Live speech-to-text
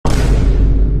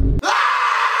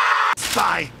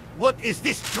What is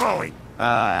this drawing?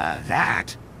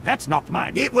 That's not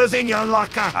mine. It was in your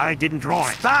locker. I didn't draw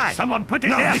it. Spy! Someone put it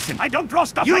No, there. listen. I don't draw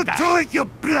stuff You like that. drew it, you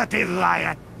bloody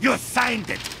liar! You signed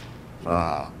it!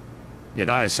 Did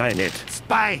I sign it?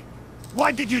 Spy!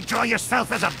 Why did you draw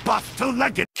yourself as a buff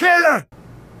two-legged killer?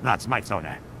 That's my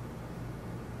soda.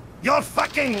 You're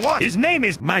fucking what? His name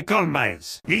is Michael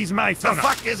Myers. He's my The soda.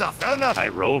 fuck is a fella? I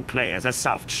role play as a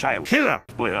soft child killer.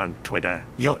 We're on Twitter.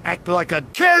 You act like a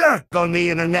killer on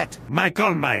the internet.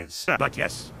 Michael Myers. But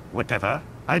yes, whatever.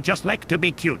 I just like to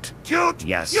be cute. Cute?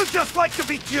 Yes. You just like to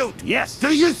be cute. Yes.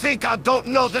 Do you think I don't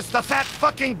notice the fat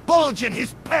fucking bulge in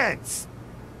his pants?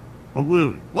 Oh,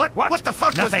 What the fuck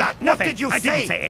was Nothing. that? Nothing. What did you I say? didn't say